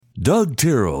Doug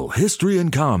Tyrrell, History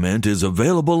and Comment is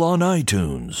available on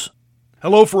iTunes.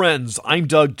 Hello friends, I'm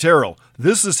Doug Tyrrell.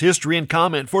 This is History and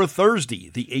Comment for Thursday,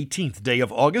 the 18th day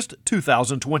of August,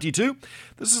 2022.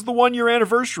 This is the one-year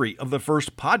anniversary of the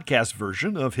first podcast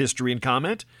version of History and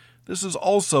Comment. This is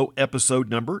also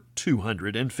episode number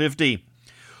 250.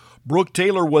 Brooke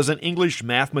Taylor was an English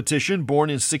mathematician born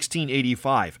in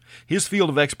 1685. His field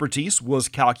of expertise was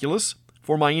calculus.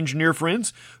 For my engineer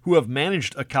friends who have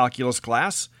managed a calculus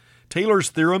class, Taylor's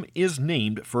theorem is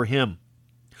named for him.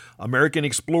 American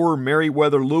explorer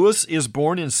Meriwether Lewis is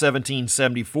born in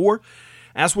 1774.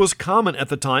 As was common at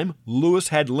the time, Lewis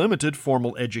had limited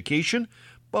formal education,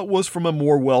 but was from a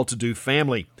more well-to-do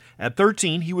family. At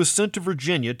 13, he was sent to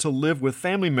Virginia to live with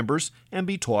family members and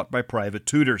be taught by private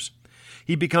tutors.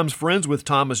 He becomes friends with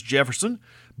Thomas Jefferson.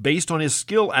 Based on his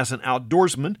skill as an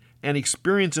outdoorsman and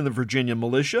experience in the Virginia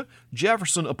militia,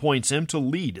 Jefferson appoints him to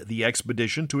lead the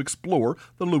expedition to explore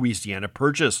the Louisiana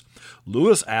Purchase.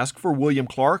 Lewis asked for William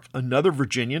Clark, another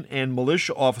Virginian and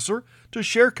militia officer, to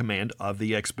share command of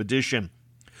the expedition.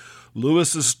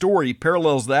 Lewis's story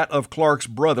parallels that of Clark's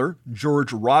brother,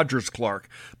 George Rogers Clark.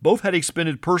 Both had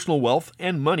expended personal wealth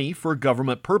and money for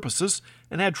government purposes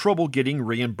and had trouble getting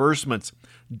reimbursements,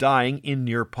 dying in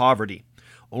near poverty,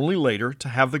 only later to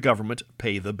have the government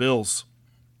pay the bills.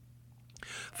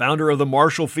 Founder of the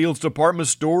Marshall Fields department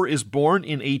store is born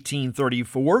in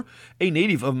 1834. A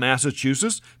native of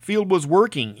Massachusetts, Field was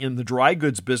working in the dry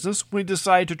goods business when he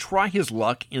decided to try his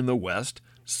luck in the West,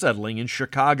 settling in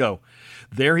Chicago.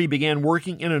 There he began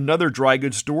working in another dry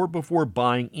goods store before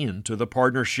buying into the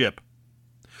partnership.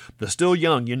 The still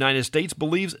young United States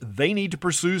believes they need to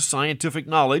pursue scientific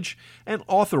knowledge and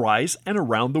authorize an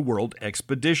around-the-world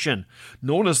expedition.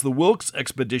 Known as the Wilkes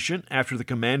Expedition after the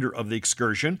commander of the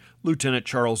excursion, Lieutenant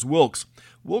Charles Wilkes.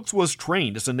 Wilkes was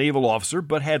trained as a naval officer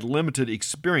but had limited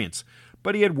experience,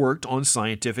 but he had worked on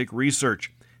scientific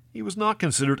research. He was not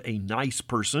considered a nice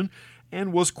person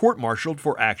and was court-martialed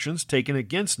for actions taken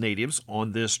against natives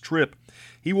on this trip.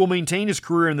 He will maintain his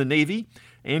career in the Navy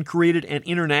and created an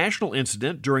international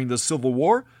incident during the Civil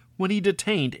War when he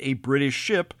detained a British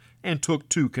ship and took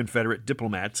 2 Confederate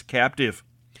diplomats captive.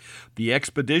 The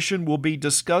expedition will be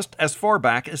discussed as far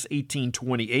back as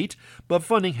 1828, but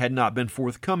funding had not been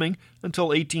forthcoming until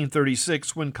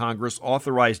 1836 when Congress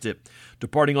authorized it.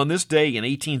 Departing on this day in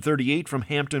 1838 from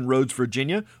Hampton Roads,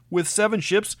 Virginia, with 7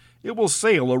 ships, it will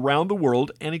sail around the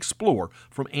world and explore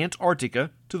from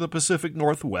Antarctica to the Pacific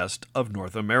Northwest of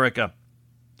North America.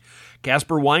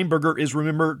 Caspar Weinberger is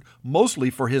remembered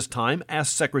mostly for his time as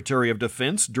Secretary of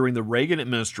Defense during the Reagan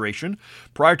administration.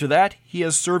 Prior to that, he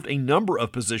has served a number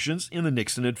of positions in the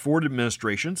Nixon and Ford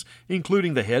administrations,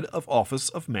 including the head of Office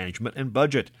of Management and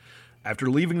Budget. After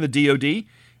leaving the DoD,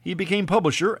 he became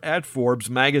publisher at Forbes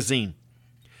magazine.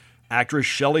 Actress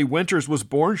Shelley Winters was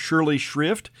born Shirley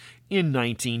Shrift in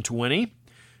 1920.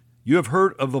 You have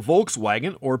heard of the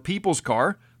Volkswagen or People's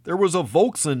Car. There was a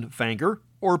Volksempfänger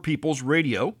or People's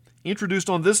Radio, introduced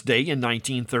on this day in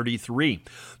 1933.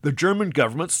 The German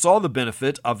government saw the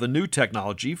benefit of the new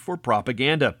technology for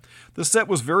propaganda. The set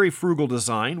was very frugal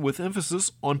design with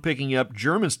emphasis on picking up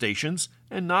German stations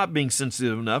and not being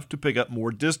sensitive enough to pick up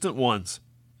more distant ones.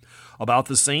 About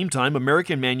the same time,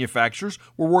 American manufacturers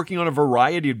were working on a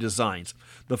variety of designs.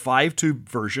 The 5-tube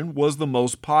version was the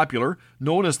most popular,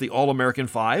 known as the All-American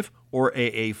 5 or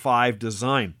AA5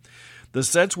 design. The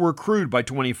sets were crude by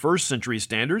 21st century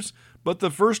standards, but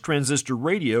the first transistor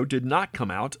radio did not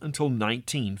come out until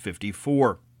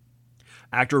 1954.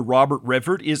 Actor Robert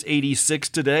Redford is 86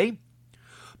 today.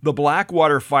 The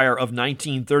Blackwater Fire of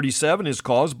 1937 is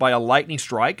caused by a lightning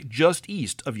strike just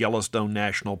east of Yellowstone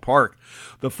National Park.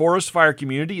 The forest fire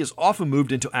community is often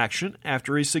moved into action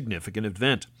after a significant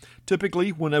event,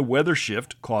 typically when a weather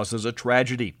shift causes a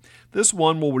tragedy. This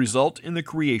one will result in the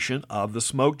creation of the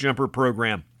Smoke Jumper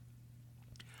program.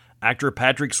 Actor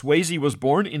Patrick Swayze was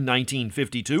born in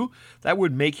 1952. That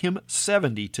would make him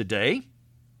 70 today.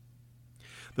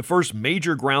 The first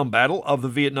major ground battle of the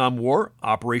Vietnam War,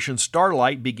 Operation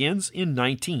Starlight, begins in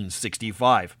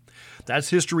 1965. That's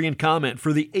History and Comment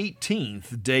for the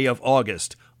 18th day of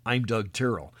August. I'm Doug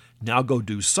Tyrrell. Now go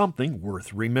do something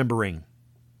worth remembering.